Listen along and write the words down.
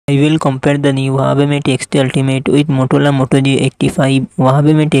I will compare the new Huawei Mate X2 Ultimate with Motorola Moto G85.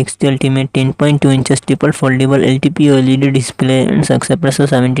 Huawei Mate X2 Ultimate 10.2 inches triple foldable LTPO LED display and success ratio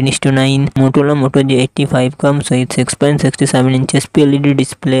 17:9. Motorola Moto G85 comes with 6.67 inches PLED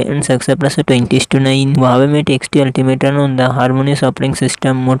display and success ratio 20:9. Huawei Mate X2 Ultimate run on the harmonious operating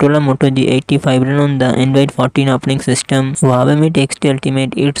system. Motorola Moto G85 run on the Android 14 operating system. Huawei Mate X2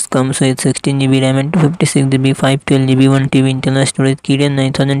 Ultimate it comes with 16GB RAM and 256GB 512GB 1TB internal storage. Kirin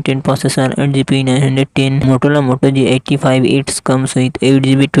 9010 processor 8GB 910. Motorola Moto G85 it comes with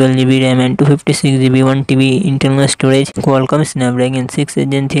 8GB 12GB RAM and 256GB 1TB internal storage. Qualcomm Snapdragon 6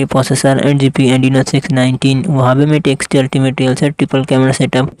 Gen 3 processor 8GB Adreno 619. Huawei Mate X2 Ultimate real set triple camera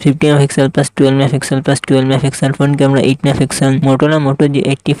setup 50MP plus 12MP plus 12MP front camera 8MP. Motorola Moto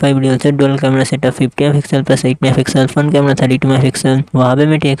G85 real set dual camera setup 50MP plus 8MP front camera 32MP. Huawei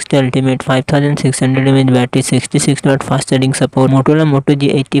Mate X2 Ultimate 5600 mAh battery 66W fast charging support. Motorola Moto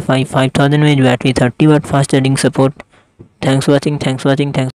G85 5000 mAh battery 30W fast charging support. Thanks for watching.